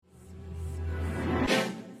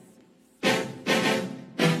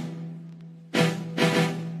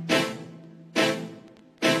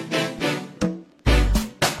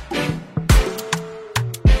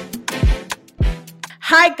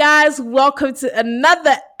Hi, guys. Welcome to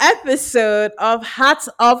another episode of Hats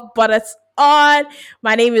Off Bonnets On.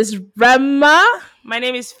 My name is Rhema. My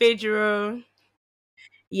name is Phaedro.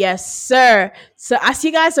 Yes, sir. So, as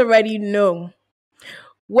you guys already know,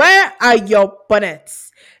 where are your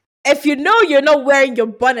bonnets? If you know you're not wearing your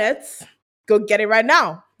bonnets, go get it right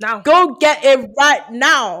now. Now. Go get it right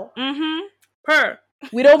now. Per.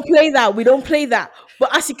 We don't play that. We don't play that.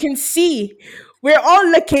 But as you can see, we're all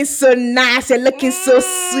looking so nice and looking so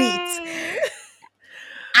sweet.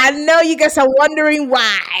 I know you guys are wondering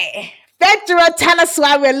why. Ventura, tell us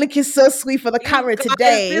why we're looking so sweet for the You camera guys,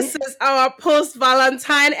 today. this is our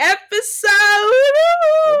post-Valentine episode.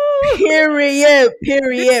 Period.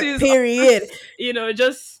 This is Period. us,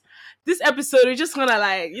 just this episode. We just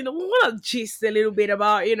wanna we wanna gist a little bit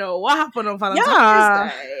about what happened on Valentine's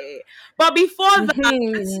Yeah. Day. But before that,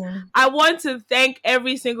 Mhm. I want to thank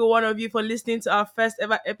every single one of you for listening to our first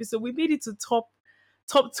ever episode. We made it to top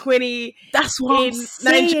 20 That's what I'm in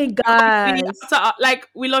Nigeria saying, comedy. guys.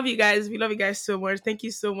 We love you guys. We love you guys so much. Thank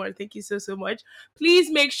you so much. Thank you so much.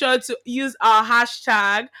 Please make sure to use our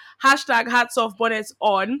hashtag hats off bonnets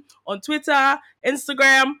on Twitter,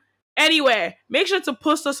 Instagram, anywhere. Make sure to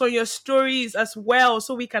post us on your stories as well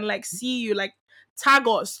so we can see you, tag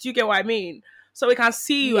us. Do you get what I mean? So we can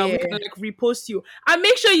see you and we Yeah. can repost you. And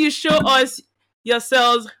make sure you show us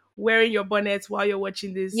yourselves wearing your bonnet while you're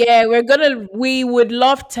watching this. Yeah, we would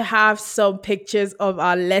love to have some pictures of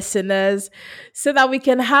our listeners so that we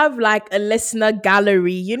can have like a listener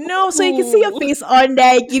gallery, so you can see your Ooh. face on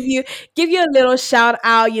there, give you a little shout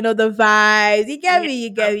out, the vibes. You get Yeah. me, you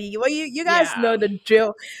get me. Well, you guys Yeah. know the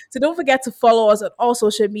drill. So don't forget to follow us on all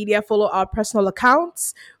social media, follow our personal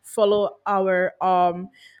accounts, follow our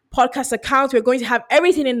podcast accounts. We're going to have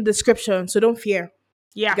everything in the description, so don't fear.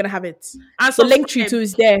 You're Yeah. gonna have it. And The link tree too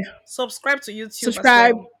is there. subscribe to YouTube as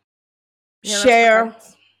Subscribe, well. You share,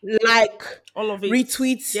 understand? like, All of it.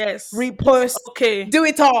 retweet, Yes. repost, Okay. do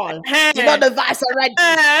it all. You know the vibes already.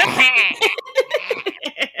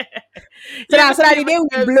 So that the day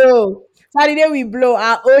we blow. So that the day we blow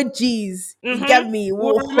our OGs. You get me?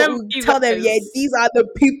 We'll remember We'll you tell them, yeah, guys. these are the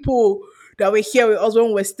people that were here with us when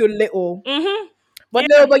we were still little. But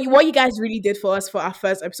no, Yeah. but what you guys really did for us for our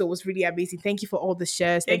first episode was really amazing. Thank you for all the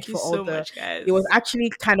shares. Thank Thank you you for all so the. much, guys. It was actually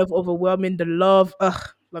kind of overwhelming. The love. Ugh,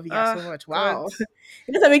 love you guys so much. Wow, God.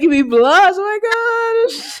 you guys are making me blush. Oh my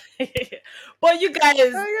gosh. But you guys,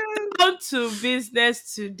 Oh my gosh. down to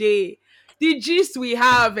business today. The gist we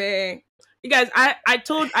have, you guys, I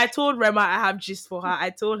told Rema I have gist for her.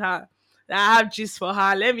 I told her that I have gist for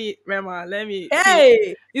her. Let me see.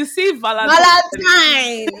 Hey, You see, Valentine.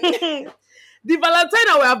 Valentine. The Valentine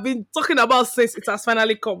that we have been talking about since it has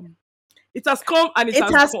finally come. It has come and it It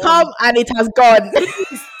has has come gone. and it has gone.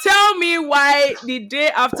 Tell me why the day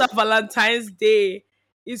after Valentine's Day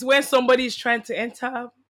is when somebody is trying to enter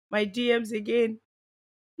my DMs again.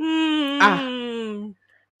 ah,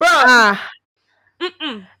 Bro, ah,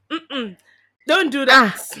 don't do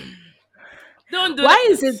that. ah. Don't do Why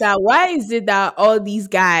is it that. that? Why is it that all these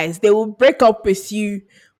guys they will break up with you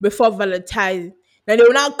before Valentine's, then they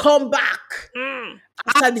will not come back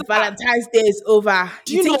after the Valentine's Day is over?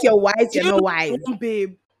 Do You you know? think you're wise? Do You're you not know wise.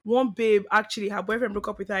 one babe actually her boyfriend broke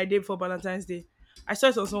up with her a day before Valentine's Day. I saw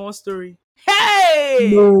it on someone's story.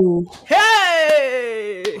 Hey! No.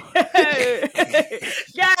 Hey!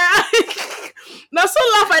 Yeah. Now so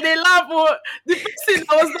laugh and they laugh. Oh, the person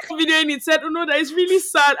that was not videoing it said, "Oh no, that is really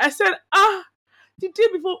sad." I said, the day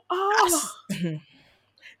before, the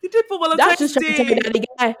day before That's just Valentine's trying to tell me Day.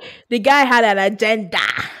 that the guy had an agenda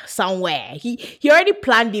somewhere. He already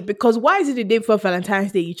planned it because why is it the day before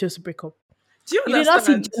Valentine's Day you chose to break up? Do you You did not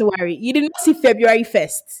see understand? January. You did not see February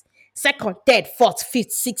 1st, 2nd, 3rd, 4th,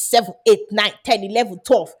 5th, 6th, 7th, 8th, 9th, 10th, 11th,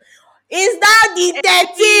 12th. Is that the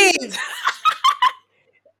 13th?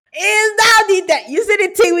 Is that the that you see the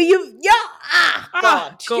thing with you?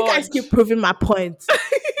 God. You guys God. keep proving my point.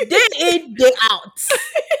 Day in, day out.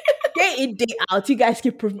 Day in, day out. You guys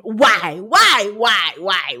keep proving why?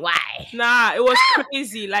 Nah, it was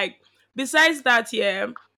crazy. Besides that, yeah,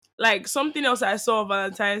 something else I saw on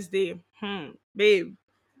Valentine's Day. Babe,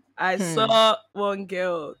 I Hmm. saw one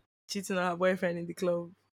girl cheating on her boyfriend in the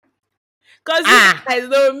club. Cause you Ah. guys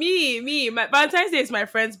know my Valentine's Day is my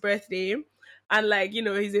friend's birthday, and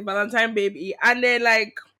he's a Valentine baby, and then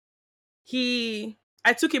I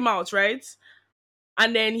took him out, right,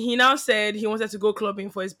 and then he now said he wanted to go clubbing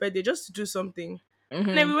for his birthday just to do something. And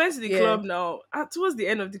then we went to the Yeah. club now. Towards the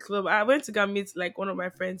end of the club, I went to go meet one of my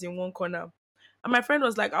friends in one corner. And my friend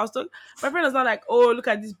was like, my friend was not like, oh, look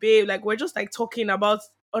at this babe. We're just talking about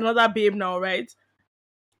another babe now, right?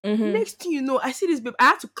 Mm-hmm. Next thing you know, I see this babe. I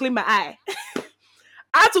had to clean my eye.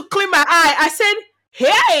 I had to clean my eye. I said,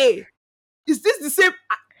 "Hey, is this the same?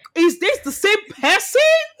 Is this the same person?"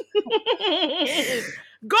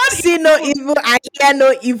 God, See no evil, I hear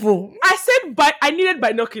no evil. I said, "But I needed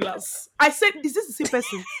binoculars." I said, "Is this the same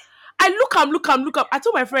person?" I look up. I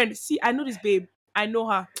told my friend, "See, I know this babe. I know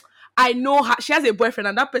her. I know her. She has a boyfriend,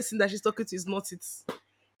 and that person that she's talking to is not it.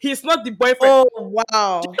 He's not the boyfriend." Oh Do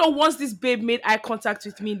wow. you know, once this babe made eye contact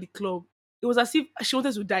with me in the club, it was as if she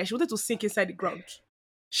wanted to die. She wanted to sink inside the ground.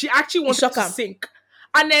 She actually It wanted shock to him. sink.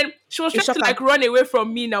 And then she was It trying shock to him. like run away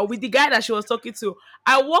from me now with the guy that she was talking to.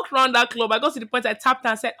 I walked around that club. I got to the point I tapped her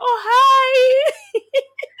and said, "Oh, hi."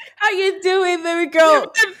 How you doing, baby The girl?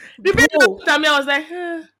 babe, the babe Bro. looked at me. I was like,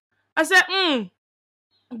 I said,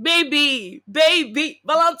 baby, baby,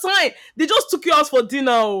 Valentine. They just took you out for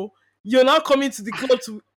dinner. Oh. You're not coming to the club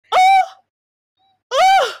to.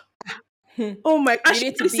 Oh, Hmm. oh my. And You she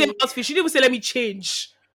need had to the same be outfit. She didn't even say, let me change.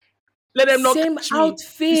 Let them not same catch me. The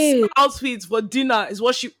same outfit. outfit for dinner is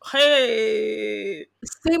what she. Hey,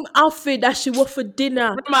 Same outfit that she wore for dinner.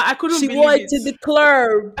 Rema, I couldn't She believe wore it it. to the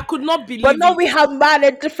club. I could not But believe now it. we have man,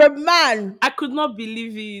 a different man. I could not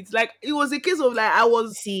believe it. Like it was a case of like I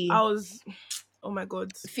See, was. Oh my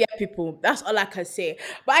god. fear people. That's all I can say.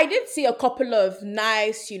 But I did see a couple of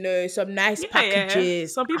nice, some nice Yeah, yeah.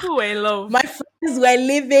 packages. Some people were in My love. friends were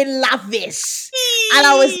living lavish.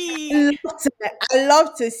 And Eee! I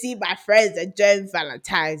love to see my friends enjoying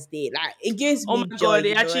Valentine's Day. Like it gives Oh me my joy, god,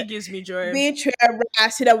 it actually gives me joy. being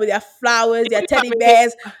trailers, see them with their flowers, their Even if I'm teddy in a,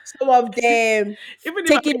 bears, some of them even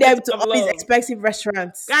if I'm taking in a them state to of all these love, expensive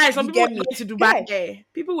restaurants. guys, some You people get were me? going to Guy, Dubai.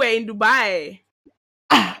 People were in Dubai.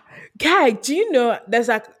 guy, do you know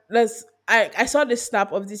I saw this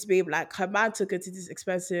snap of this babe, like her man took her to this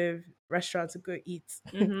expensive restaurant to go eat.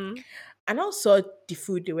 Mm-hmm. And I saw the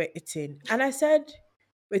food they were eating. And I said,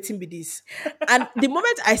 waiting be this. And the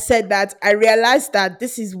moment I said that, I realized that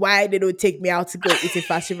this is why they don't take me out to go eat in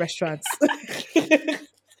fast food restaurants.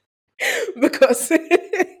 Because You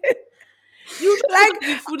just look like at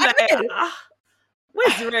the food I like, mean,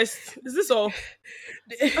 where's the rest? Is this all?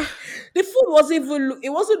 the food wasn't even it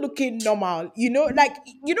wasn't looking normal. Like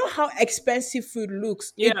how expensive food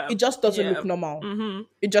looks. Yeah, It just doesn't yeah. look normal. Mm-hmm.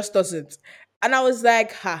 It just doesn't. And I was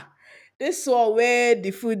like, this one where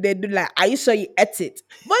the food they do, like, are you sure you ate it?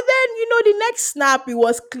 But then, the next snap, it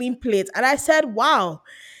was clean plate. And I said, wow,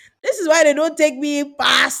 this is why they don't take me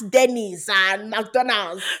past Denny's and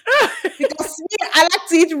McDonald's. Because me, I like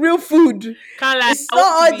to eat real food. Can't lie. It's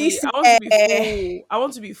not all this, I want to be full. I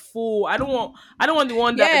want to be full. I don't want the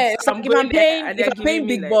one that yeah, it's I'm like going there and if they're I'm paying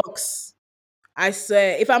giving me big like bucks. I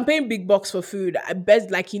swear, if I'm paying big bucks for food, I bet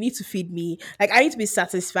like you need to feed me. Like I need to be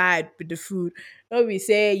satisfied with the food. Don't be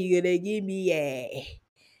say you gonna give me I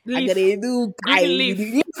leaf. gotta do Give me with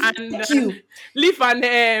leaf the and you. leaf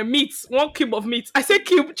and meat. 1 cube of meat. I say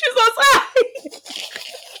cube. Jesus.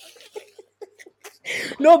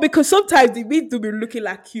 No, because sometimes the meat do be looking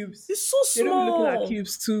like cubes. It's so They don't be looking like small.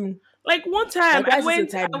 cubes too. Like one time Like why is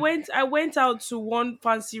it so tiny? I went out to one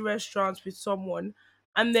fancy restaurant with someone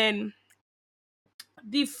and then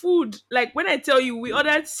the food, like when I tell you we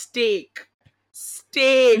ordered steak.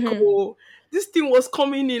 Steak. Mhm. Oh, this thing was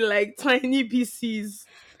coming in like tiny pieces.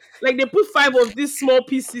 Like they put 5 of these small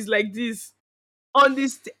pieces like this on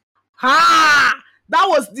this. Ha! That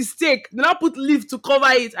was the steak. Then I put leaf to cover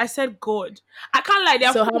it. I said, God, I can't lie.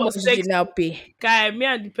 Their So food how much was did you sexy. now pay? Guy, me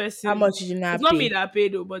and the How person. much did you now It's not me pay? that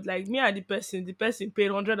paid though, but like me and the person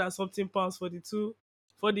paid 100 and something pounds for the two,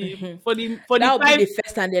 for the That will be five, the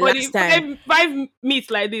first and the for last the time. five meat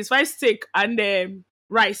like this, 5 steak and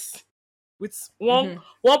rice with one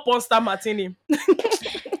pasta martini. See,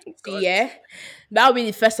 God. yeah, that will be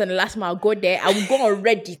the first and the last time I'll go there. I will go on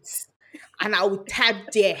Reddit and I will type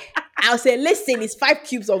there. I'll say, listen, it's 5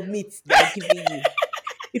 cubes of meat they are giving you.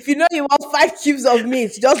 If you know you want 5 cubes of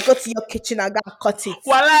meat, just go to your kitchen and go and cut it.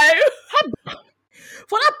 Walai.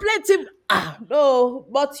 For that plenty,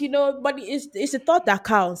 no, but it's the thought that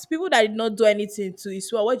counts. People that did not do anything to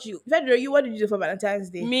is well, what did you do for Valentine's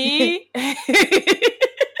Day? Me.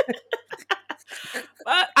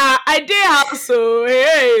 But I did house so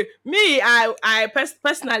hey me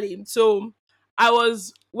personally so I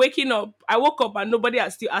was waking up I woke up and nobody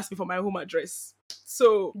had still asked me for my home address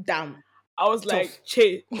so Damn, I was like tough.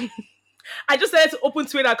 che I just started to open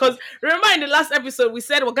Twitter because remember in the last episode we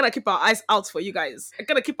said we're gonna keep our eyes out for you guys. I'm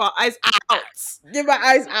gonna keep our eyes out. Give my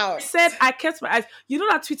eyes I out. said I kept my eyes. You know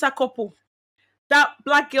that Twitter couple, that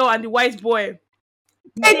black girl and the white boy,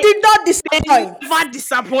 They they, did not they disappoint. never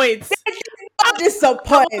disappoint. Not I was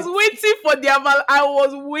disappoint. waiting for I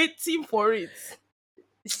was waiting for it.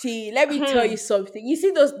 See, let me tell you something. You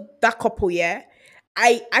see that couple, yeah?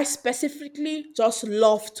 I specifically just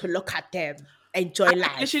love to look at them enjoy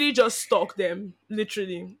life. Literally just stalk them.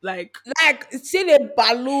 Literally. Like, Like see the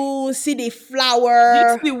balloon, see the did you see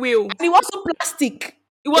flower, the wheel? and it wasn't plastic. It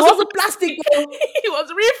It wasn't wasn't plastic. plastic. Oh. It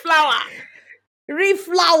was real flour. Real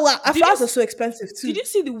flower. And Did you flowers are so expensive did too. you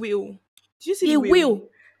see the wheel? Did you see the It wheel? will.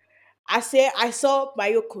 I saw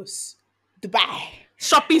Mayokos, Dubai,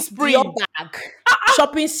 Shopping Dior spree. bag,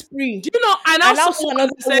 shopping Do spree. you know? I now And saw also one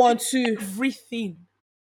another that said one too. everything.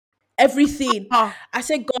 Everything. Ah. I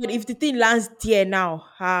said, God, if the thing lands there now,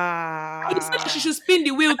 He said that she ah. should spin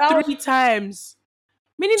the wheel Now, 3 times.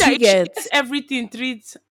 Meaning do that you if she get gets everything 3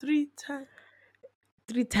 times.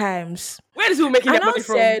 3 times? Where is people making their And I money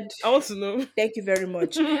from? said, I want to know. thank you very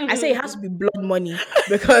much. I say it has to be blood money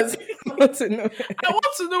because I want to know. I want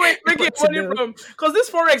to know where you're I making want to your money know. from. Because this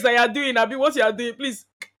forex that you're doing, Abi, what you're doing, please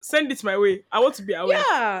send it my way. I want to be aware.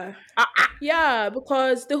 Yeah. Ah, ah. Yeah,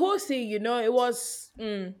 because the whole thing, it was.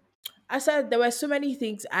 I said there were so many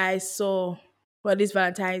things I saw for this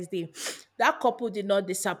Valentine's Day. That couple did not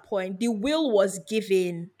disappoint. The will was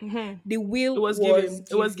given. Mhm. The It will was was given.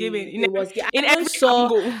 It was given given. It was. in every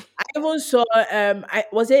angle. I even saw. I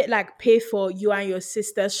was it like pay for you and your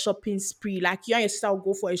sister's shopping spree. Like you and your sister will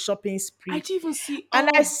go for a shopping I spree. didn't even see. And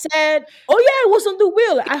I Oh, said, "Oh yeah, it was on the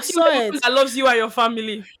will. I if you saw were a man it. that loves you and your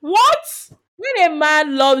family, what? When a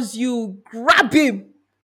man loves you, grab him."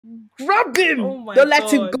 Grab Oh him. my Don't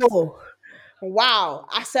let him god. go. Wow.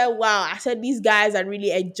 I said, wow. I said, these guys are really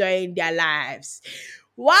enjoying their lives.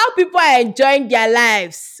 While people are enjoying their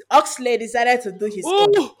lives, Oxlade decided to do his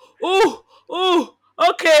own. Oh, oh, oh.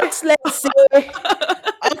 Okay. Oxlade say,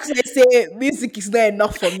 Oxlade say, music is not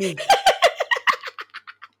enough for me.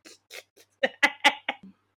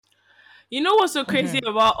 You know what's so crazy Mhm.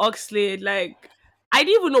 about Oxlade? Like, I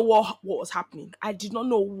didn't even know what was happening. I did not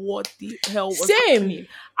know what the hell was Same. happening.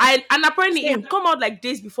 And apparently it Same. had come out like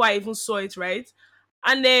days before I even saw it, right?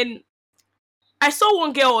 And then I saw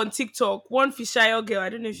one girl on TikTok, one Fishayo girl. I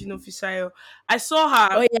don't know if you know Fishayo. I saw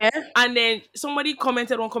her, Oh yeah. and then somebody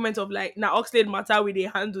commented one comment of like, "Now Oxlade matter with a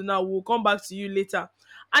handle. Now we'll come back to you later."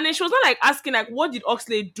 And then she was not like asking like, "What did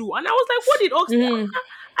Oxlade do?" And I was like, "What did Oxlade? Mhm.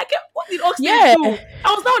 I get what did Oxlade Yeah. do?"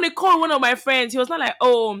 I was now on a call with one of my friends. He was not like,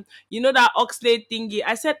 "Oh, you know that Oxlade thingy."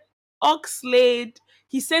 I said, "Oxlade."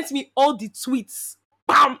 He sent me all the tweets.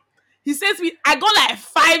 Bam. He sent me. I got like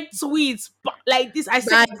 5 tweets like this.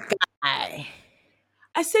 My guy.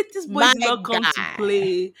 I said this boy My did not come to guy.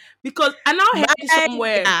 play because I now heard My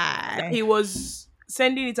somewhere that guy. he was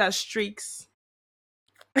sending it as streaks.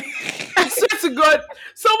 I swear to God,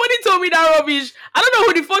 somebody told me that rubbish. I don't know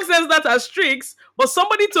who the fuck says that as streaks, but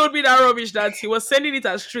somebody told me that rubbish that he was sending it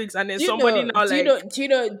as streaks, and then Do you somebody know? now Do you know? like, Do you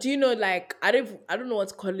know? Do you know? Like I don't know what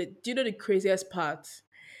to call it. Do you know the craziest part?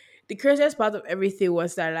 The craziest part of everything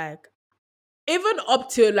was that like even up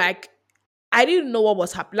till like I didn't know what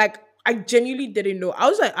was happening. Like I genuinely didn't know. I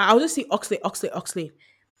was like I was just see Oxley, Oxley, Oxley.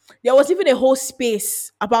 There was even a whole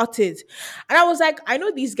space about it, and I was like, I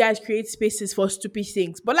know these guys create spaces for stupid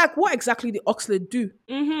things, but like, what exactly did Oxley do?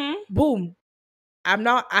 mm-hmm, Boom! I'm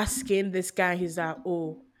now asking this guy. He's like,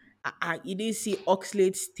 oh. You didn't see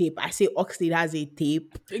Oxlade's tape. I say Oxlade has a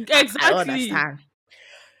tape. I don't exactly. understand.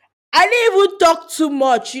 I didn't even talk too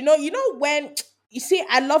much. When you see,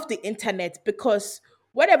 I love the internet because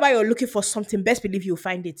whenever you're looking for something, best believe you'll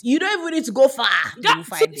find it. You don't even need to go far, you Yeah, will see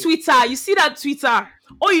find it. Twitter. You see that Twitter?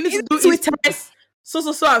 All you need to Even do is Twitter, press so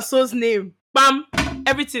and so's name. Bam,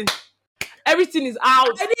 everything. Everything is out.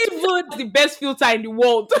 I didn't That's even the best filter in the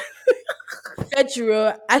world.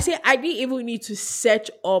 search. I say I didn't even need to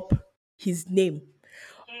search up his name.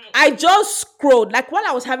 I just scrolled. Like while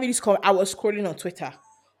I was having this call, I was scrolling on Twitter.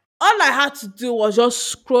 All I had to do was just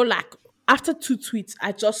scroll. Like after 2 tweets,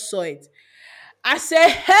 I just saw it. I said,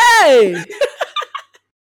 "Hey!"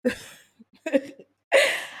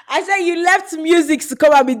 I said, "You left music to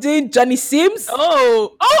come and be doing Johnny Sims."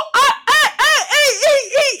 Oh, oh, hey,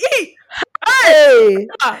 Hey,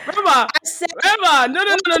 Rema, I said, Rema, no,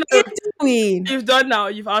 no, "What no, no, are no. you doing?" You've done now.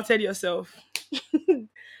 You've outed yourself.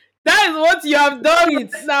 That is what you have done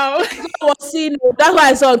Wait, right now. I was seeing. That's why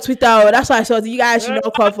I saw on Twitter. That's why I saw. You guys should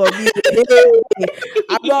not come for me. Hey,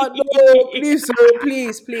 I'm not. No, please, oh,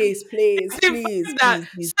 please, please, please, It's the please, fact that, please,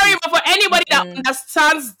 please, sorry, please. but for anybody that Mm-mm.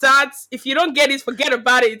 understands that, if you don't get it, forget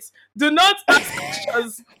about it. Do not ask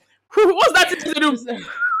questions. What's that thing to do?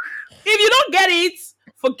 If you don't get it,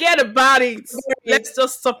 forget about it. Let's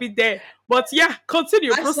just stop it there. But yeah,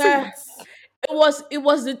 continue, I said. proceed. It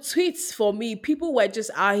was the tweets for me. People were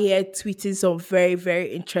just out here tweeting some very,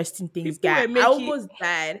 very interesting things, People guy. were I making. almost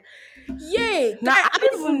died. Yeah, Now guy, I I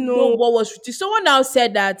don't don't even even know know. what was. Someone now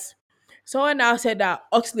said that Someone now said that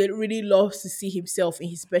Oxlade really loves to see himself in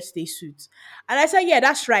his birthday suit. And I said, yeah,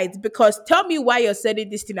 that's right. Because tell me why you're sending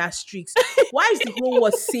this thing as streaks. Why is the whole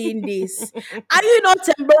world seeing this? Are you not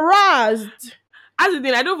embarrassed? As the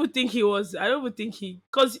thing, I don't even think he was. I don't even think he,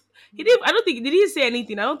 because he didn't. I don't think did he say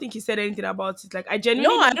anything. I don't think he said anything about it. Like I No,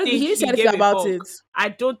 genuinely I don't don't. think He didn't say he anything gave a about fuck. it. I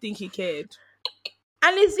don't think he cared.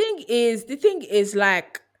 And the thing is,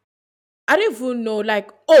 like, I don't even know.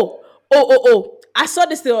 Like, oh. I saw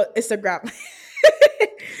this thing on Instagram.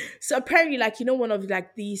 So apparently, like, one of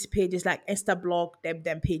like these pages, like Instablog,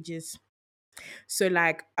 them pages. So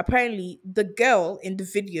like, apparently, the girl in the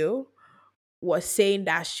video was saying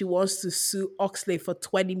that she wants to sue Oxley for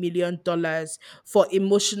 $20 million for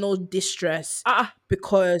emotional distress Ah,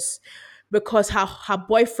 because her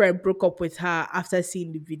boyfriend broke up with her after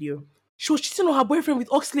seeing the video. she was cheating on her boyfriend with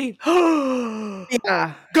Oxlade. gun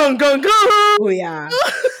Yeah. gun gun. Oh yeah.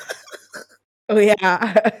 Oh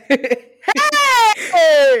yeah.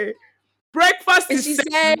 Hey, breakfast And is she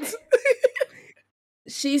said served.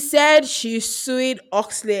 she's suing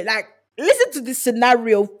Oxley. Like, listen to this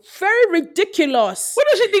scenario. Very ridiculous. What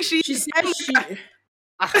does she think she She is? said she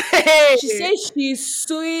Hey, said she's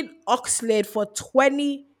suing Oxlade for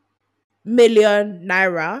 20 million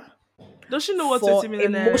naira does she know what for 20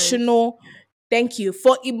 million naira is? emotional thank you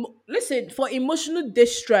for listen, for emotional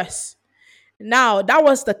distress. Now that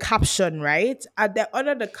was the caption, right? And then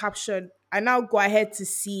under the caption, I now go ahead to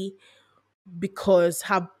see, because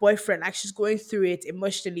her boyfriend, like, she's going through it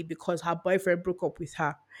emotionally because her boyfriend broke up with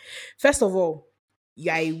her. First of all,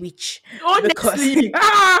 you're a witch, because Honestly,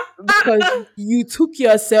 because you took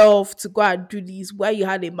yourself to go and do this while you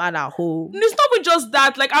had a man at home. it's not even just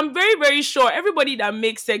that. Like I'm very, very sure everybody that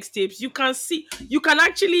makes sex tapes, you can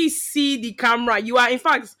actually see the camera. You are, in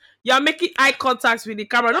fact, you are making eye contact with the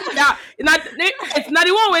camera. Not that, it's not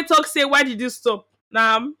the one where talk say, why did you stop?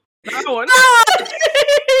 Nah, that one.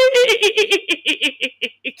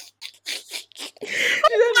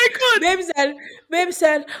 She Oh my said, god, babe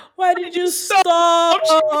said, why why did did you you stop?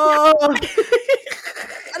 stop?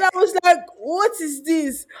 And I was like, what is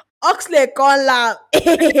this? Oxley call laugh.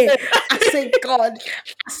 I said, God.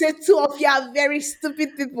 I said, two of you are very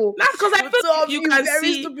stupid people. That's because I feel Two like of you you can very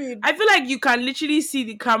see. stupid. I feel like you can literally see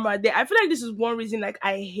the camera there. I feel like this is one reason like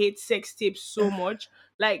I hate sex tapes so much.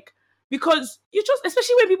 Like because you just,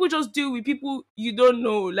 especially when people just deal with people you don't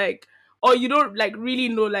know, like, or you don't like really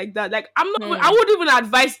know like that. Like I Hmm. wouldn't even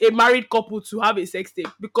advise a married couple to have a sex tape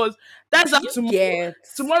because that's Do how you tomorrow. get?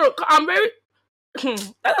 Tomorrow I'm very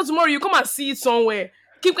that's how tomorrow you come and see it somewhere.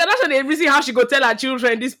 Kim Kardashian dey reason how she go tell her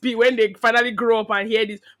children this P when they finally grow up and hear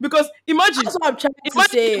this. Because That's what I'm trying to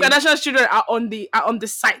imagine Kim say. Kardashian's children are on the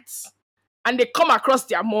sites and they come across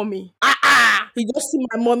their mommy. Ah. You just see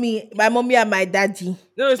my mommy and my daddy.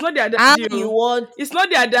 No, it's not their How daddy. you Oh. want? It's not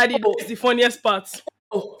their daddy. That's Oh, the funniest part.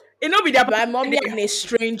 oh, It not be their papa. my mommy and a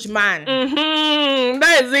strange man.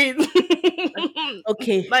 That is it.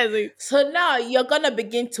 Okay. That is it. So now you're gonna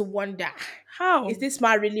begin to wonder, is How this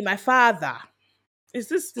man really my father? is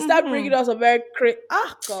this? To start bringing us a very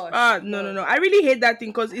gosh, No, no, no. gosh. I really hate that thing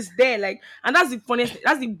because it's there. Like, and that's the funniest.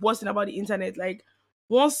 That's the worst thing about the internet. Like,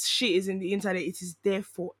 once shit is in the internet, it is there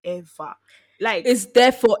forever. Like, It's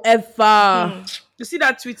there forever. you see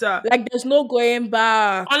that Twitter. Like, there's no going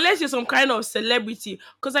back. Unless you're some kind of celebrity,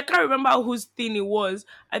 because I can't remember whose thing it was.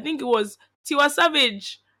 I think it was Tiwa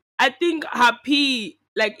Savage. I think her P,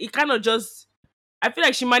 like, it kind of just. I feel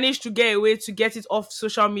like she managed to get away to get it off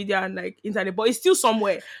social media and like internet, but it's still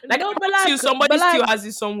somewhere. Like No, I promise you, somebody but still like, has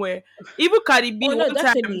it somewhere. Even Cardi B, oh no,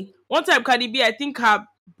 definitely one time Cardi B, I think her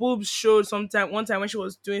boobs showed sometime one time when she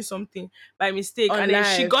was doing something by mistake, on and then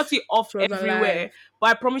she got live. it off She was on live. everywhere. But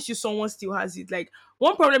I promise you, someone still has it. Like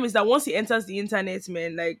one problem is that once it enters the internet,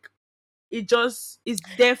 man, like it just is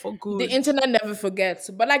there for The good. internet never forgets.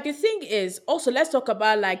 But like, the thing is, also, let's talk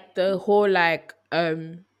about like the whole like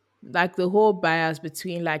the whole bias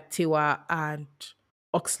between like Tiwa and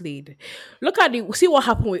Oxlade. Look at the see what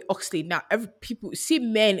happened with Oxlade now. Every people see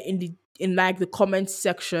men in like the comment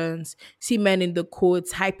sections, see men in the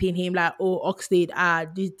quotes hyping him like, oh, Oxlade,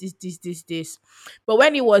 this. But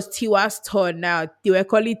when it was Tiwa's turn now, they were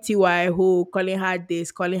calling Tiwa a hoe, calling her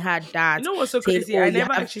this, calling her You that, know what's so saying, crazy? oh, I you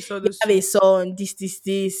never have actually saw you those have a two. son,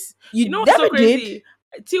 this. You You know what's never so did. crazy?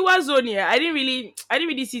 Tiwa Zone, yeah, I didn't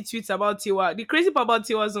really see tweets about Tiwa. The crazy part about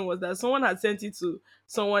Tiwa Zone was that someone had sent it to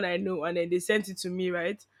someone I know, and then they sent it to me,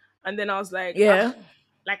 right? And then I was like, Yeah.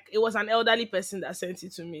 like it was an elderly person that sent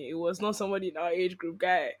it to me. It was not somebody in our age group,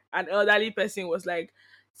 guy. An elderly person was like,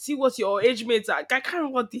 "See what your age mates are." I can't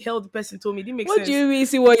remember what the hell the person told me. It didn't make What do sense. you mean?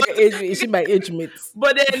 See what your age mate? Is she my age mate?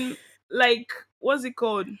 But then, like, what's it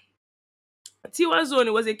called? Tiwa Zone,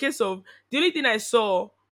 it was a case of the only thing I saw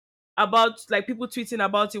about like people tweeting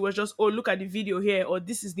about it was just, oh, look at the video here, or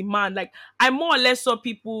this is the man. Like I more or less saw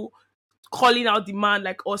people calling out the man,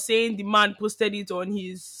 like, or saying the man posted it on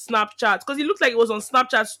his Snapchat because it looked like it was on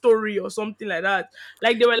Snapchat story or something like that.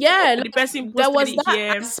 Like they were like, oh, Yeah, the person there posted was it that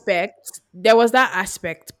here. aspect. There was that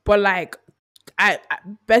aspect, but like, I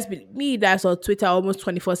best believe me that's on Twitter almost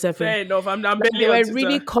 24/7. Fair enough. I'm Like barely they on were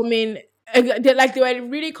really Twitter. coming. They were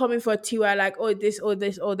really coming for Tiwa, like, oh this, oh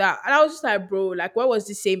this, oh that, and I was just like, bro, like, where was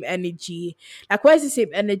the same energy? Like, where's the same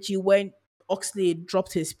energy when Oxlade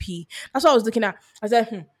dropped his pee? That's what I was looking at. I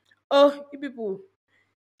said, oh, you people,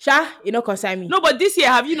 Sha, you know, concern me. No, but this year,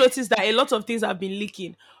 have you noticed that a lot of things have been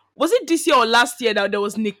leaking? Was it this year or last year that there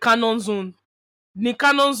was Nick Cannon Zone? Nick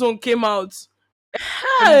Cannon Zone came out.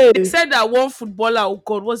 They Hey, said that one footballer, oh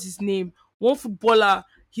God, what's his name? One footballer,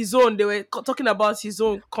 his own, they were talking about his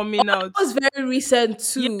own coming out. was very recent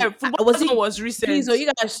Yeah, too. footballer Was it? zone was Please, recent. oh,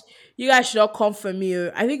 you guys should not come for me.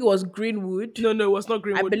 Oh. I think it was Greenwood. No, no, it was not I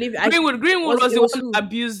Greenwood. believe I Greenwood was. was It the was one that who?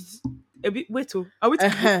 abused a bit. Wait, oh, are we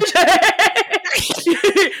Uh-huh.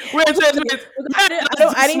 wait.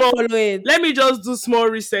 I didn't follow it. Let me just do small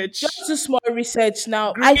research. Just to small research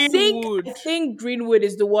now. I Greenwood. think Greenwood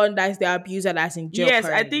is the one that's the abuser that's in jail Yes,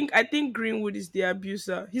 currently. I think Greenwood is the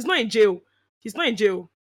abuser. He's not in jail. He's not in jail.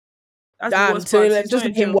 That's the Damn. worst So part. like, He's not just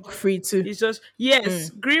in let him jail. walk free too. It's just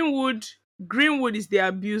yes, Mm. Greenwood is the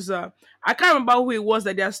abuser. I can't remember who it was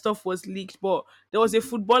that their stuff was leaked, but there was a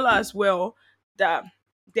footballer as well that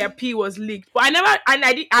their P was leaked. But I never and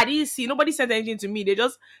I didn't see, nobody sent anything to me. They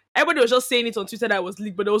just everybody was just saying it on Twitter that it was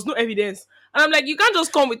leaked, but there was no evidence. And I'm like, you can't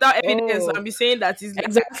just come without evidence Oh, and be saying that it's like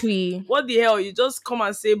exactly. what the hell? You just come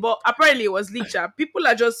and say, but apparently it was leaked. Yeah. People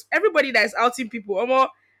are just everybody that is outing people.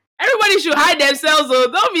 Everybody should hide themselves.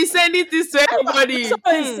 Oh, don't be sending this to That's everybody. what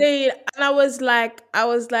I was saying. And I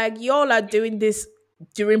was like, y'all are doing this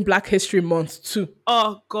during Black History Month too.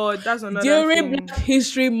 Oh God, that's another During thing. Black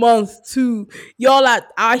History Month too. Y'all are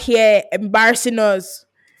out here embarrassing us.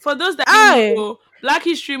 For those that didn't Aye. know, Black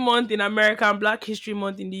History Month in America and Black History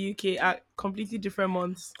Month in the UK are completely different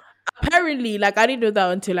months. Apparently, like I didn't know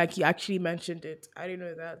that until like you actually mentioned it. I didn't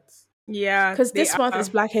know that. Yeah, Because they this month is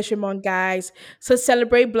are. Black History Month, guys. So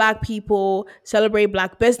celebrate Black people, celebrate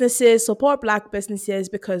Black businesses, support Black businesses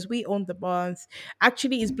because we own the month.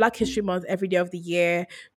 Actually, it's Black History Month every day of the year.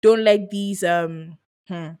 Don't let these hmm,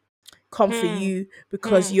 come for Hmm. you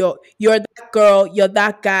because Hmm. you're that girl, you're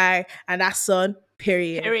that guy, and that son.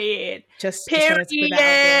 Period. Period. Just wanted to put that out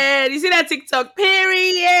there. Period. You see that TikTok?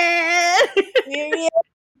 Period. Period.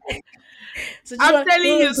 So I'm just telling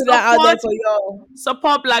want you, to put that out there support for y'all.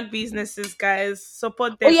 support black businesses, guys.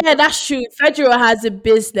 Support Oh them. yeah, that's true. Federal has a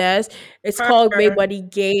business. It's called Great Her. Body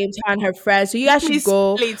Games. Her and her friends. So you guys Let me should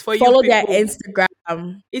go spell it for you follow their people.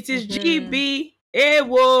 Instagram. It is Mm-hmm.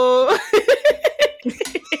 GBAWO.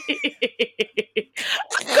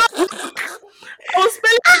 I was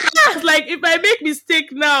spelling it. I was like, if I make mistake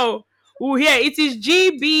now, oh here it is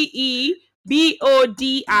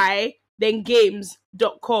GBEBODI then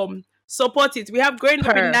games.com. Support it. We have growing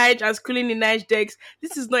up in Per. Nige and schooling in Nige decks.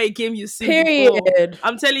 This is not a game you've seen before. Period.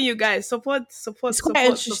 I'm telling you guys, support, support, It's quite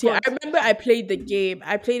support, interesting. I support. remember I played the game.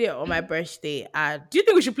 I played it on my birthday and Do you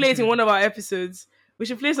think we should play it in mhm. one of our episodes? We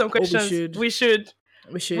should play some Oh, we questions. should. We should.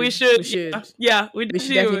 We We should. should, We yeah, should. yeah. We We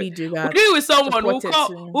should definitely definitely do we'll that. do it with someone. Support it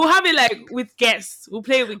soon. We'll have it like with guests. We'll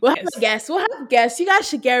play it with We'll have a guests. guest. We'll have guests. You guys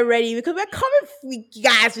should get ready because we're coming for you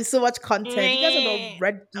guys with so much content. You guys are not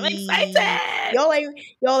I'm ready. excited.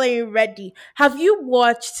 Y'all ain't ready. Have you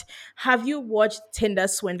watched Tinder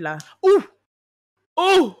Swindler? Ooh,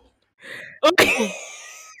 ooh, ooh.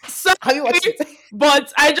 Sorry, Have you watched it?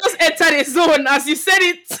 but I just entered a zone as you said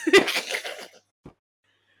it.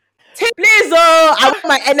 Please, oh, I want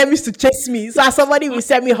my enemies to chase me. So somebody will my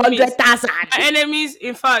send me enemies, 100,000. my enemies,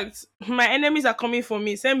 in fact, my enemies are coming for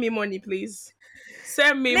me. Send me money, please.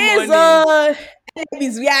 Send me Please, money.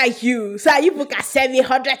 enemies, where are you? So you people can send me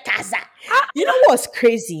 100,000. You know what's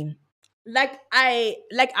crazy?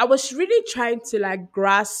 I was really trying to like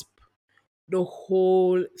grasp the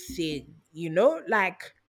whole thing,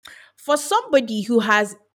 like for somebody who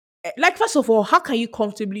has like first of all, how can you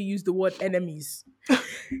comfortably use the word enemies?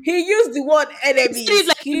 He used the word He said it enemies.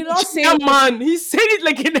 like He a did not say Nigerian man. He said it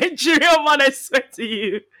like a Nigerian man, I swear to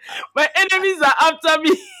you. My enemies are after me.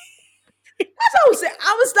 that's what I was saying.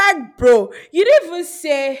 I was like, bro, you didn't even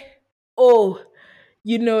say, oh,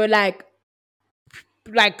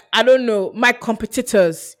 like I don't know, my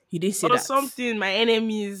competitors. You didn't say Or that. something, my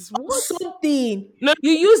enemies. What? Something. No,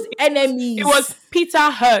 You used it was enemies.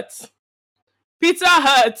 Peter Hurt. Peter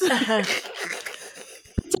Hurt. Uh-huh.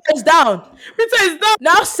 is down. Peter is down.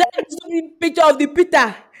 Now send me picture of the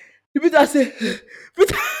Peter. The Peter say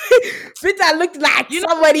Peter Peter looked like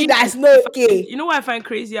somebody that's not okay. You know what I find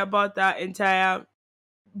crazy about that entire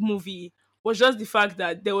movie was just the fact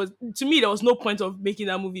that there was no point of making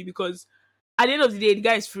that movie because at the end of the day the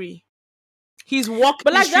guy is free. He's walking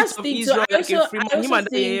But the like streets that's of the thing. So Israel like a free I man. Him also and that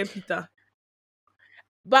think Peter.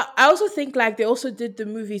 but I also think like they also did the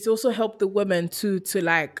movies to also help the women to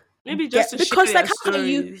like Maybe just get to share because like their how can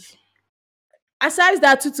you stories. aside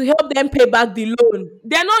that to help them pay back the loan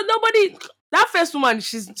They're not nobody. That first woman,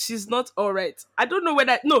 she's not all right. I don't know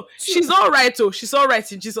whether no, to she's all right. Oh, she's all right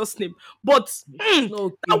in Jesus' name. But she's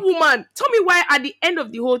not that okay. woman, tell me why at the end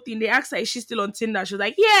of the whole thing they asked her is she still on Tinder? She was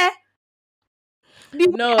like, yeah. The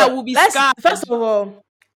way I No, will be let's scarred. first of all,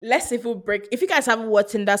 let's even break. If you guys haven't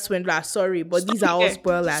watched Tinder Swindler, sorry, but Stop these are all here.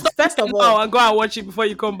 spoilers. Stop First here of now all, and go and watch it before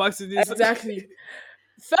you come back to this. exactly.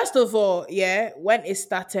 First of all, yeah, when it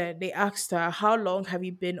started, they asked her, "How long have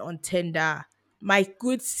you been on Tinder?" My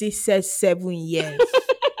good sis said 7 years,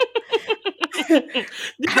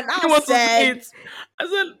 The and guy I wants to say said, it. I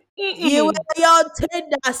said, "You mm-mm, were on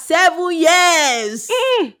Tinder 7 years."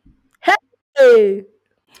 mm, Hey,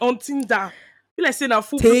 on Tinder. Be like saying a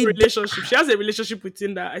full blown Tinder. relationship. She has a relationship with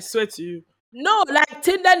Tinder. I swear to you. No, like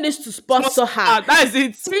Tinder needs to Sponsor sponsor her. her. That is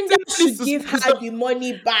it. Tinder Tinder needs should to give sponsor. her the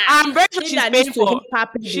money back. I'm very sure she's Tinder needs paying to help for. her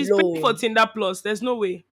pay the She's paying for loan. Tinder Plus. There's no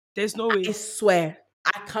way. There's no I way. swear.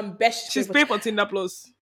 I can bet she's paying She's for. paying for Tinder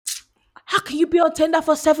Plus. How can you be on Tinder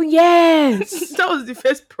for 7 years? That was the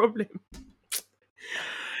first problem.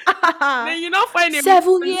 Then you now find a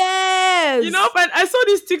Seven you know, years. but I saw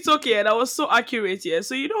this TikTok here that was so accurate here.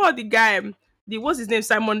 So you know how the guy, the what's his name,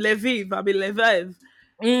 Simon Leviv, Abi Leviv.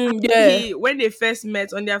 Yeah. He when they first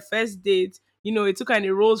met on their first date, you know, he took her in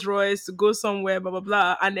a Rolls Royce to go somewhere, blah blah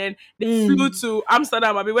blah, and then they flew Mm. to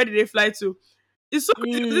Amsterdam. I mean, where did they fly to? It's so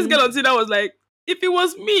crazy. This Mm. girl on Tinder was like, if it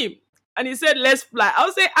was me, and he said let's fly, I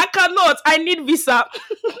would say I cannot. I need visa.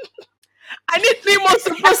 I need 3 months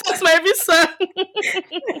to process my visa.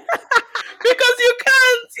 Because you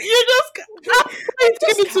can't. You just where I you just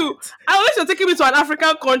taking me to? can't. Unless you're taking me to an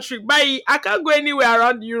African country, bye. I can't go anywhere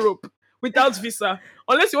around Europe without visa.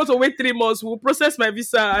 Unless you want to wait 3 months, we'll process my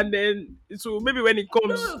visa and then it will maybe when it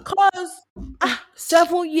comes. No, because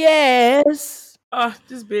 7 years. Ah,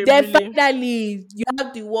 this babe Then really. finally, you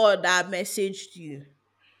have the word that messaged you.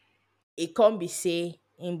 It can't be say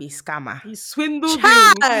in be scammer. He swindled you.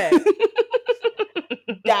 Child.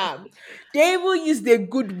 Damn. They even use the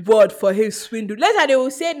good word for his swindle. Later they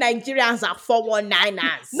will say Nigerians are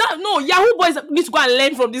 419ers. No, no, Yahoo boys need to go and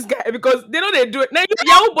learn from this guy because they know they do it. Now,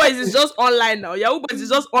 Yahoo boys is just online now. Yahoo boys is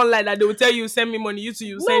just online that they will tell you send me money, you to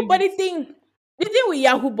you No, send but it. the thing with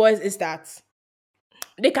Yahoo boys is that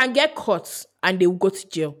they can get caught and they will go to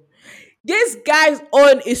jail. This guy's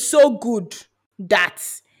own is so good that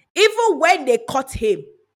even when they caught him,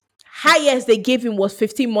 highest they gave him was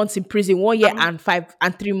 15 months in prison, 1 year Um, and 5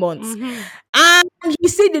 and 3 months. mhm. And he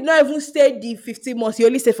said did not even stay the 15 months. He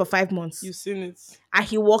only stayed for 5 months. You've seen it. And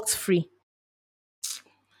he walked free.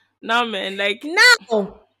 Now man, like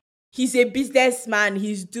Now he's a businessman.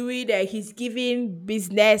 He's doing he's giving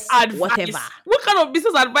business whatever. advice. What kind of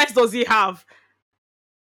business advice does he have?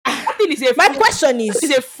 That thing is a My front. question That is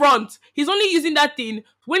is a front. He's only using that thing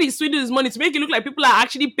when he's swindling his money to make it look like people are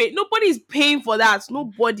actually paying. Nobody is paying for that.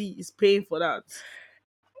 Nobody is paying for that.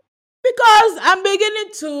 because I'm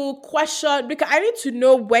beginning to question because I need to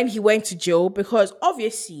know when he went to jail because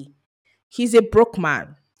obviously he's a broke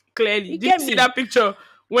man. Clearly, You did you get see me? that picture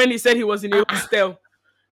when he said he was in a Uh-uh. hostel?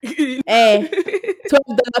 Eh,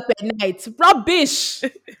 $12 per night. Rubbish.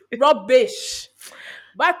 Rubbish.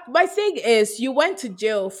 But my thing is, you went to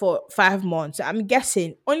jail for 5 months. I'm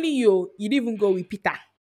guessing only you didn't even go with Peter,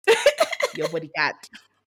 your bodyguard.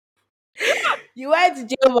 You went to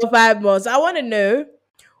jail for 5 months. I want to know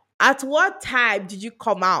at what time did you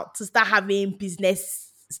come out to start having a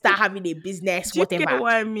business, Do you get whatever?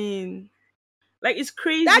 what I mean? Like it's That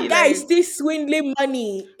crazy. guy is Like still swindling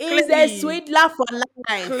money. He's a clearly, swindler for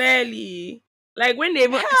life. clearly. Like when they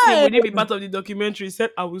even asked him, Hey, would he be part of the documentary? He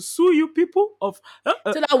said, "I will sue you, people." Of so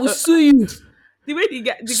that will sue you. the way the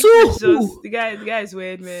guy Sue is just who? the guy is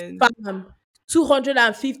weird, man. Fam,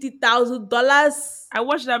 $250,000. I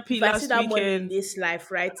watched that P If I see last that money in weekend. this life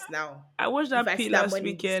right now, I watched if that I P see that last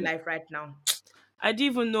money in this weekend. life right now, I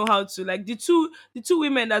didn't even know how to like the two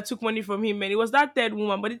women that took money from him, and it was that third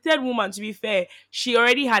woman. But the third woman, to be fair, she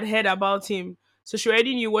already had heard about him, so she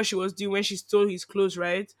already knew what she was doing when she stole his clothes,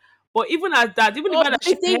 right? But even at that, even the no, fact but that the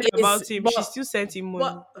she thing heard is, about him, she still sent him money.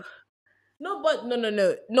 but no, but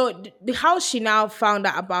no. The how she now found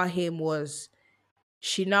out about him was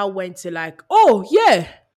she now went to like, oh yeah.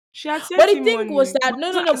 She had But sent the him thing was money, that but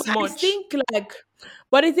no, no, not no. as But I much. think like,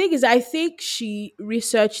 but the thing is, I think she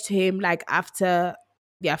researched him like after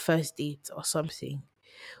their first date or something.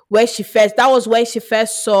 Where she first, that was where she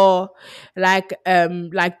first saw like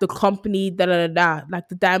the company like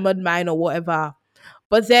the diamond mine or whatever.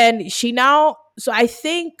 But then she now, so I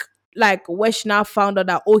think like where she now found out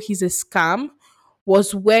that, oh, he's a scam,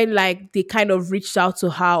 was when like they kind of reached out to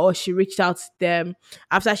her, or she reached out to them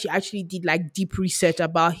after she actually did like deep research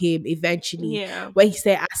about him eventually, Yeah, when he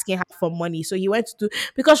started asking her for money. So he went to do,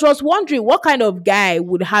 because she was wondering what kind of guy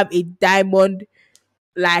would have a diamond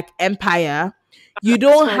like empire. You ask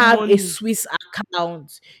don't for have a money. Swiss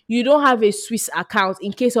account. You don't have a Swiss account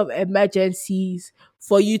in case of emergencies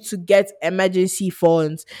for you to get emergency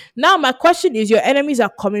funds. Now, my question is, your enemies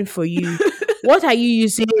are coming for you. What are you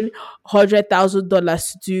using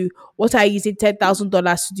 $100,000 to do? What are you using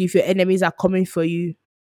 $10,000 to do if your enemies are coming for you?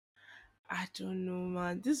 I don't know,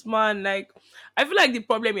 man. This man, like, I feel like the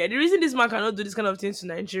problem here, the reason this man cannot do this kind of things to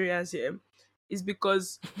Nigerians here is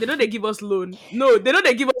because they know they give us loan. No, they know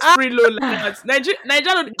they give us Ah, free loan like that.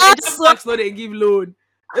 Nigerian that's what banks know they give loan.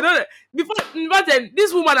 They know that before, in fact,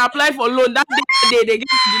 this woman applied for loan that day they gave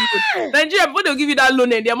her the loan. Nigeria, before they'll give you that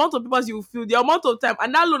loan and the amount of papers you fill, the amount of time,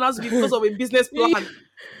 and that loan has to be because of a business plan.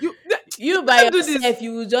 You you by can't do this. yourself,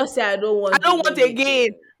 you will just say, I don't I want the don't want loan again. again.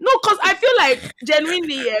 No, because I feel like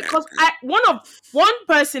genuinely, yeah, because one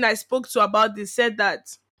person I spoke to about this said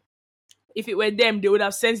that if it were them, they would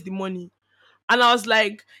have sent the money. And I was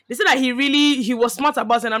like, they said that he was smart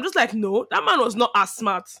about it. And I'm just like, no, that man was not as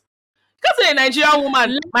smart. Because a Nigerian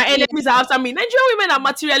woman, Let my me, enemies are after me. Nigerian women are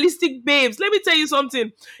materialistic babes. Let me tell you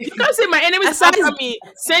something. You can't say my enemies are aside after me.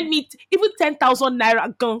 Send me even 10,000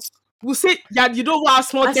 naira gun. We'll say, yeah, you don't want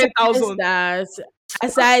small aside 10,000. that,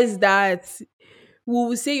 aside that, we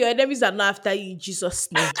will say your enemies are not after you in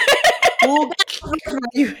Jesus' name. We will get after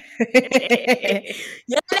you.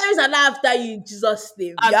 Your enemies are not after you in Jesus'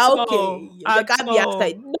 name. At You're okay. all. They At can't be after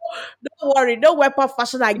you. all. No, don't worry. No weapon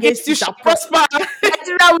fashioned Against against you you shall shall prosper. prosper.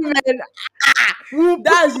 Nigerian women, We'll pray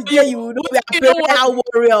that's the for day you. you will know We'll we tell are you, don't worry.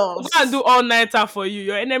 prayer We'll go and do warriors. all nighter for you.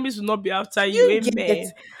 Your enemies will not be after you. You get.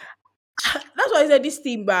 Amen. That's why I said this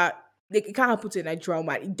thing, but it can't happen to a Nigerian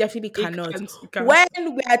man. It definitely It cannot. can't. It can't.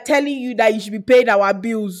 When we are telling you that you should be paying our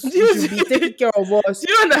bills, Do you you, should be taking care of us,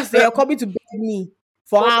 do you then understand? you're coming to beg me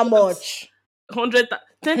for For how what? much? 100,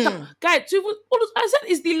 10,000. Hmm. Guys, to even, all those, I said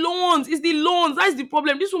it's the loans. It's the loans. That's the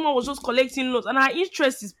problem. This woman was just collecting loans and her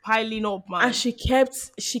interest is piling up, And man. she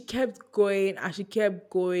kept going, and she kept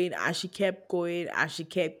going, and she kept going, and she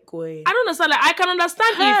kept I going. don't understand. Like, I can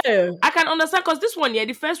understand if Hey. I can understand because this one, yeah,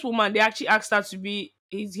 the first woman, they actually asked her to be.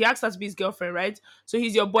 He asked her to be his girlfriend, right? So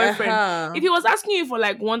he's your boyfriend. If Uh-huh. he was asking you for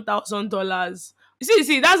like $1,000, you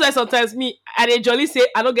see, that's why sometimes me I dey jolly say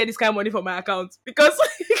I don't get this kind of money from my account because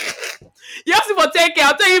you ask me for 10K,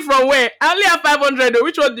 I'll tell you from where. I only have 500. Though.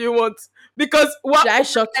 Which one do you want? Because what? Should I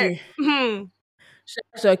shock you? Hmm. Should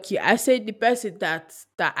I shock you? I said the person that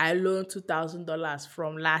I loaned $2,000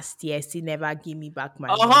 from last year still never give me back my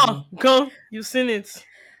Uh huh. money. Go. You seen it.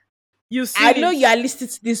 You I seen know it. you are listening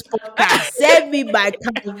to this podcast. Send me my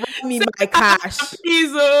cash. Run me Say, my "Ah, cash.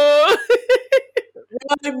 please, oh.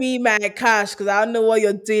 Run me my cash because I don't know what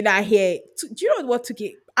you're doing out here. Do you know what took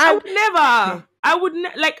it? I And would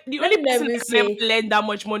never. Like the let only me person never I can never say, lend that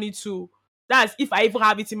much money to, that's if I even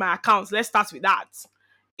have it in my account. Let's start with that.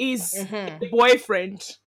 Is a mm-hmm. boyfriend,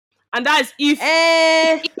 and that's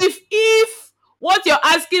eh, if what you're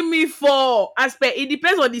asking me for, as per it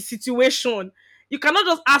depends on the situation. You cannot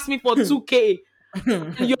just ask me for 2K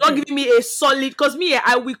and you're not giving me a solid. Because me,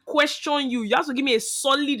 I will question you. You have to give me a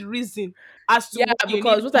solid reason as to yeah, why you need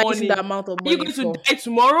because what the are you using money. that amount of Are you money going to for? die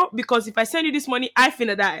tomorrow? Because if I send you this money, I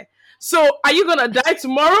finna die. So are you gonna die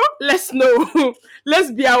tomorrow? Let's know.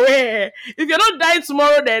 Let's be aware. If you're not dying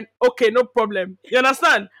tomorrow, then okay, no problem. You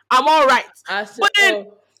understand? I'm all right. I said, But then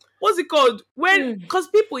oh, what's it called? When hmm. because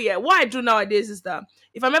people, yeah, what I do nowadays is that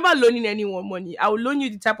if I'm ever loaning anyone money, I will loan you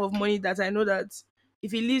the type of money that I know that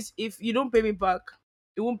if you don't pay me back,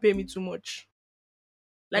 it won't pay me too much.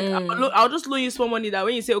 Like Mm. I'll just loan you small money that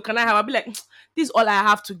when you say, "Oh, can I have?" I'll be like, "This is all I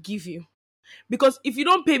have to give you." Because if you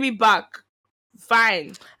don't pay me back,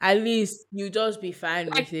 fine. At least you just be fine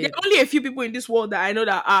Like with there are it. only a few people in this world that I know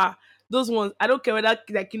that are those ones. I don't care whether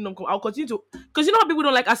their kingdom come. I'll continue to because you know how people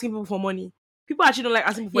don't like asking people for money. People actually don't like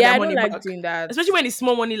asking people for Yeah, their I don't money like back, doing that. especially when it's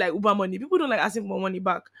small money like Uber money. People don't like asking for money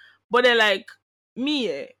back. But they're like me.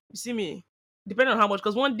 You see me, depending on how much.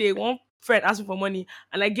 Because one day one friend asked me for money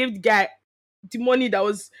and I gave the guy the money that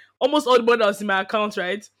was almost all the money that was in my account,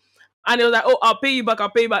 right? And it was like, "Oh, I'll pay you back. I'll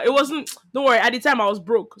pay you back." It wasn't. Don't worry. At the time, I was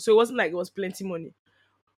broke, so it wasn't like it was plenty money.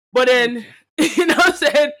 But then Okay. he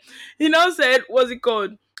now said, what's it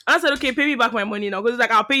called? I said, okay, pay me back my money now. Because it's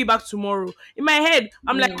like, I'll pay you back tomorrow. In my head,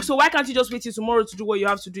 I'm like, Mm, so why can't you just wait till tomorrow to do what you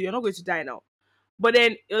have to do? You're not going to die now. But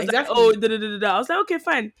then it was like, oh, exactly. da da da da. Da. I was like, okay,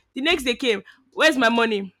 fine. The next day came. Where's my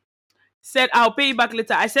money? Said, I'll pay you back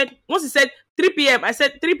later. I said, once he said 3 p.m., I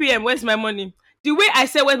said, 3 p.m., where's my money? The way I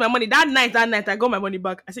said, where's my money? That night, I got my money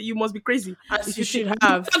back. I said, you must be crazy. As If you you think, should you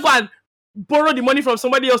have. better go and borrow the money from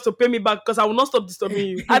somebody else to pay me back because I will not stop disturbing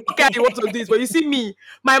you. I don't care how you want to do this, but you see me,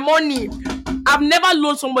 my money, I've never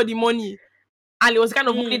loaned somebody money and it was the kind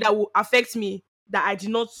of money Mm. that will affect me that I did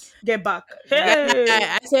not get back. Guy, Hey,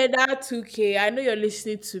 I said that 2K. I know you're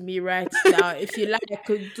listening to me right now. If you like, I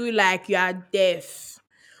could do like you are deaf.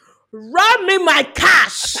 Run me my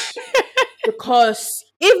cash. Because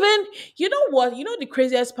even, you know what? You know, the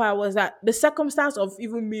craziest part was that the circumstance of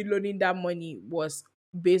even me loaning that money was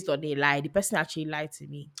based on a lie. The person actually lied to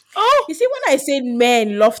me. oh, You see, when I say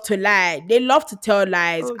men love to lie, they love to tell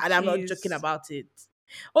lies, oh, and I'm not joking jeez. about it.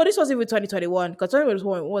 Oh, this was even 2021, because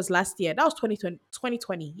 2021 was last year. That was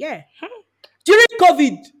 2020. Yeah. During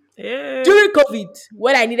COVID. Yeah. During COVID,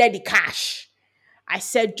 when I needed the cash, I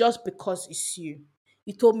said, just because it's you.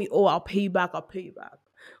 You told me, oh, I'll pay you back, I'll pay you back.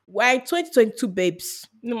 Why 2022, babes,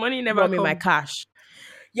 The money never run me my come cash.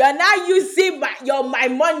 You're now using my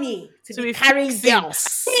money to to be be carrying flexing. girls.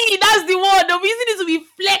 See, that's the word. The reason is to be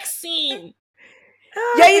flexing.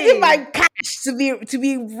 You're using my Hey. cash to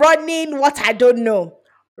be running what I don't know.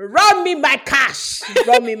 Run me my cash.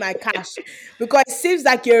 Run me my cash. Because it seems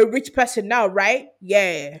like you're a rich person now, right?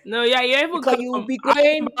 Yeah. No, yeah, you're even Because you will come. be I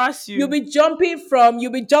going, embarrass you'll you. be jumping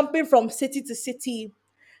from city to city,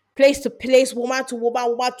 place to place, woman to woman,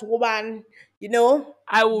 woman to woman, you know.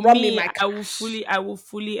 Run me my cash. I will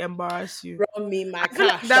fully embarrass you. Run me my I feel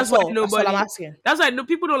like cash. That's all. That's all I'm nobody, asking. that's why no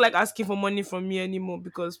people don't like asking for money from me anymore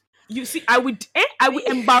because you see, I would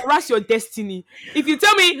embarrass your destiny. If you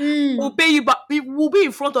tell me I will Mm. pay you, but it will be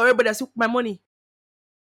in front of everybody. I say, my money,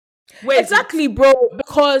 where is it? Exactly, bro.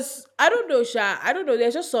 Because I don't know, Sha. I don't know.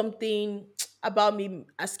 There's just something about me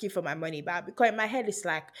asking for my money back. Because in my head, it's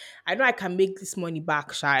like I know I can make this money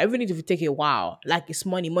back, Sha. Even if it take a while, like it's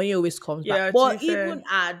money. Money always comes back. Yeah, to be But fair. even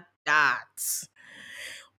at that,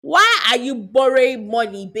 why are you borrowing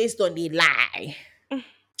money based on a lie?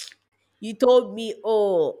 You told me,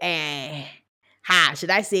 oh, should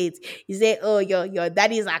I say it? You say, oh, your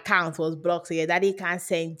daddy's account was blocked, so your daddy can't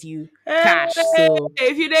send you Hey, cash. So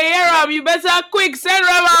if you dey hear am, you better quick send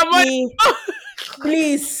them our money. me,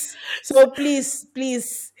 please. So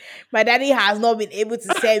please, my daddy has not been able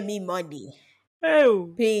to send me money.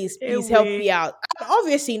 Oh, Please help me anyway. out. And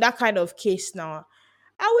obviously, in that kind of case now,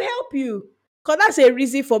 I will help you. Because that's a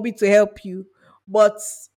reason for me to help you. But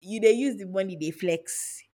they use the money they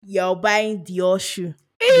flex. You're buying Dior shoe,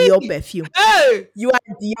 Dior perfume. Hey, You are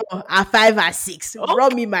Dior at 5 or 6.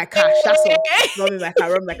 Run me my cash. That's all. okay. Run me my cash.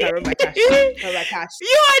 Run my cash. Run my cash. Run my cash.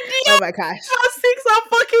 You are the Run my cash. other six are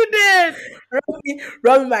fucking dead.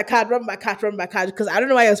 Run me my card. Run my cash. Run my cash. Because I don't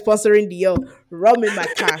know why you're sponsoring Dior. Run me my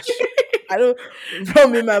cash. I don't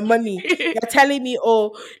run me my money. You're telling me,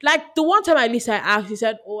 oh, like the one time at least I asked, he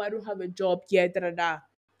said, oh, I don't have a job yet. Da da da.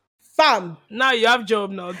 Fam, Now you have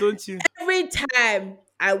job now, don't you? every time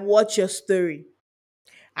I watch your story,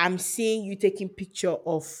 I'm seeing you taking picture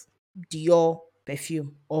of Dior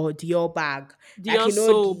perfume or Dior bag. Like Dior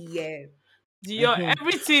soap, Dior, mhm.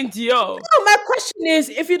 everything Dior. So my question is,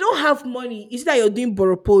 if you don't have money, is it that you're doing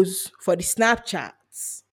boropose for the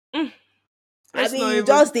Snapchats? Mm, I let's not mean, you even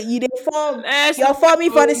just you dey form. let's You're not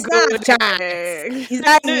forming for the even go Snapchat. Is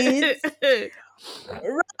that it? there.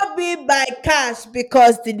 Rob me by cash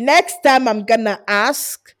because the next time I'm gonna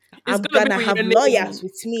ask, It's I'm gonna be gonna with have your name. lawyers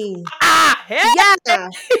with me. Ah, hey. Yeah,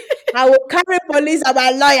 I will carry police and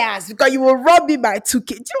my lawyers because you will rob me by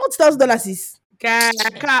 2K. Do you know what $1,000 is? Guy,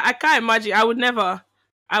 I can't imagine. I would never.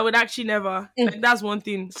 I would actually never. Mm. Like that's one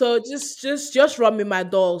thing. So just run me my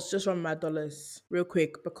dolls, just run me my dollars real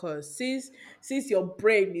quick because since your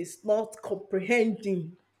brain is not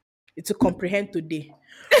comprehending, it will comprehend today.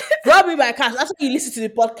 Run me my cash. After you listen to the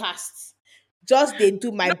podcast, just they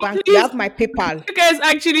do my No, bank. You please. have my PayPal. You guys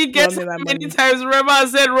actually Run guess me my how many money. times Rema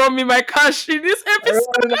said "roll me my cash" in this Run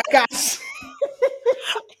episode? me my cash.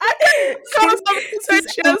 I can't count since how many since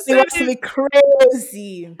times she has everybody said wants to it. be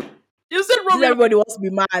crazy. You said "roll Since me my everybody wants to be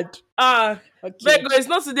mad. ah." Okay. But it's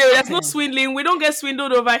not today. There's no swindling. We don't get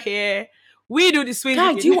swindled over here. We do the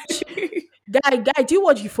Guy, do you swindling. watch guy, do you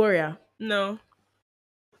watch Euphoria? No,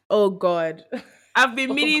 Oh god. I've been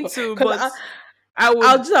Oh meaning god. to, Because but I I would.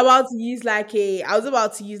 was just about to use like a I was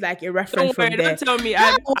about to use like a reference Don't from worry. Don't there. tell me.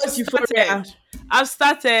 That I've was started. Euphoria. I've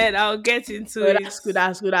started. I'll get into Oh, it. that's good.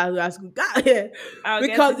 That's good. That's good. That's good. Yeah. I'll get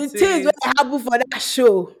Because the into things when it. it happened for that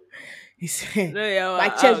show, it's, No, yeah, my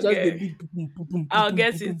chest I'll just the get. beat. Boom, boom, boom, boom, I'll boom,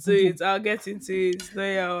 get boom, boom, into boom, boom. it. I'll get into it. No,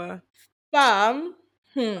 yeah. Fam,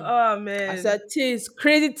 Oh I said man. things,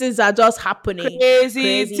 crazy things are just happening. Crazy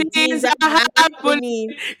Crazy things things are are happening. happening.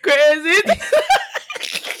 Crazy.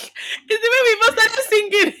 It's the way we both started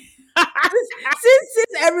singing.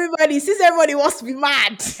 Since everybody wants to be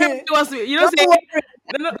mad, Everybody wants to. You know, don't say worry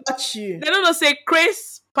they don't. about you. They don't say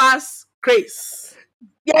Chris pass Chris.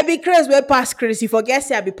 Yeah, be crazy way past crazy. Forget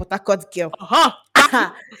say I be Port Harcourt girl. Uh huh.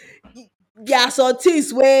 Bam. There are some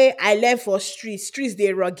things where I learn for streets. Streets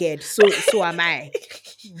they rugged. So am I.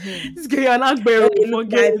 Mhm. This girl an When Agbero. they look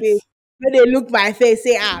Forget. my face, when they look my face,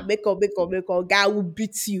 say make up, guy will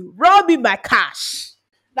beat you. Rob me my cash.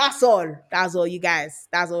 That's all. That's all, you guys.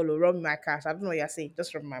 That's all. Rob me my cash. I don't know what you're saying.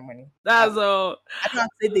 Just rob me my money. That's all. I don't have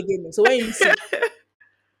to say it again. So when you listen,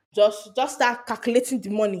 just start calculating the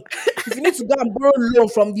money. If you need to go and borrow loan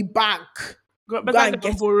from the bank, go Better and go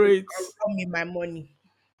get and borrow it. it. Rob me my money.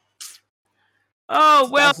 Oh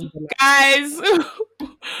well, $2,000. guys,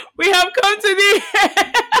 we have come to the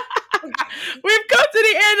we've come to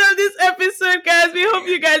the end of this episode, guys. We hope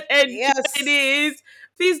you guys enjoyed Yes. it.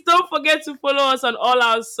 Please don't forget to follow us on all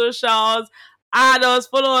our socials. Add us,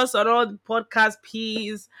 follow us on all the podcast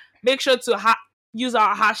P's. Make sure to use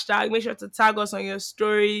our hashtag. Make sure to tag us on your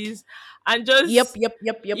stories, and Yep, just yep,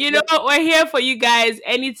 yep, yep, you know yep. we're here for you guys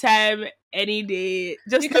anytime, any day. You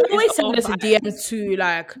Just know can it's always all send us a DM vibes. too.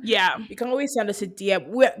 Like, Yeah. you can always send us a DM.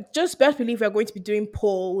 We're just best believe we're going to be doing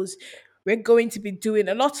polls. We're going to be doing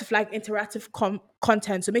a lot of like interactive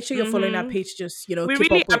content. So make sure you're following our Mm-hmm. page. Just We keep really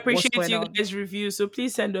up with what's appreciate going you on. guys' reviews, so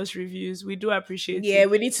please send us reviews. We do appreciate Yeah,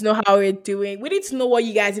 it. we need to know how we're doing. We need to know what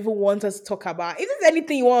you guys even want us to talk about. Is there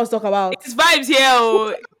anything you want us to talk about? It's vibes here.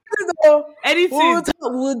 Oh. We'll, Anything.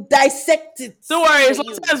 we'll dissect it Don't worry. for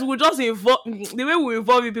you. Sometimes we'll just involve the way we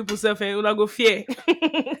involve you people self and we'll go fear.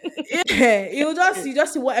 Yeah, you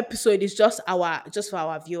just see what episode is just for our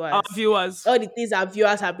Our viewers. viewers. All the things our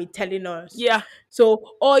viewers have been telling us. Yeah. So,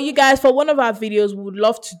 or you guys, for one of our videos, we would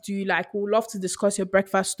love to do like we would love to discuss your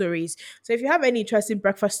breakfast stories. So, if you have any interesting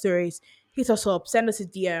breakfast stories, hit us up, send us a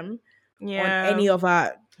DM on Yeah. any of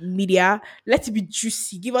our media. Let it be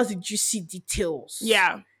juicy. Give us the juicy details.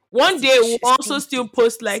 Yeah. One The day we'll also juicy still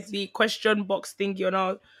post like details. the question box thingy on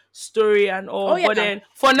our story and all. Oh But yeah, then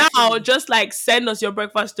for now, definitely. just like send us your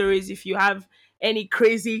breakfast stories if you have any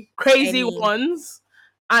crazy Any, ones.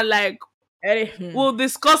 And like any we'll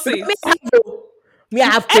discuss because it. me, I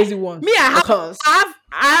have Eh, crazy me, ones I because have,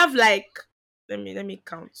 I have like, let me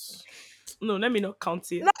count. No, let me not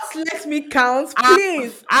count it. not let me count, I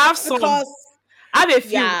please, I have some. because I have a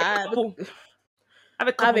few, a yeah, couple. I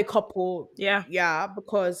have a I have a couple. couple. Yeah. Yeah,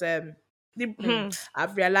 because The,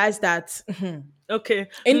 I've realized that okay.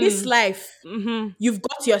 in this life Mm-hmm. you've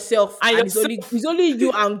got yourself, And and it's only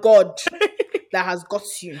you and God that has got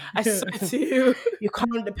you. I swear to you, You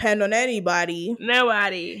can't depend on anybody.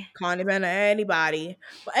 nobody. Can't depend on anybody.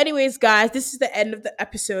 But anyways, guys, this is the end of the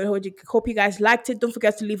episode. Hope you guys liked it. Don't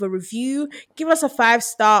forget to leave a review. Give us a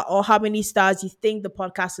 5-star or how many stars you think the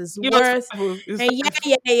podcast is Give us worth. 5. It's And yeah, 5.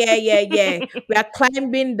 yeah. We are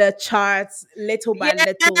climbing the charts little by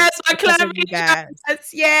little Yes, we're because of climbing you the guys.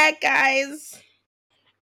 charts. Yeah, guys.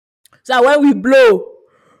 So when we blow,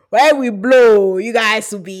 you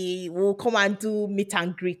guys will come and do meet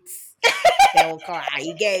and greets. They will come,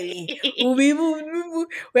 you get me? So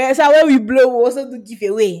when we blow, we also do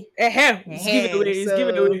giveaway. It's giveaway. It's So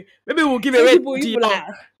giveaway. Maybe we'll give so away people Dior. like,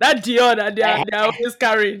 That Dior that eh, they're always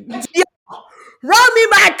carrying. run me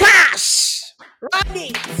my cash. Run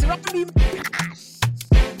me my cash.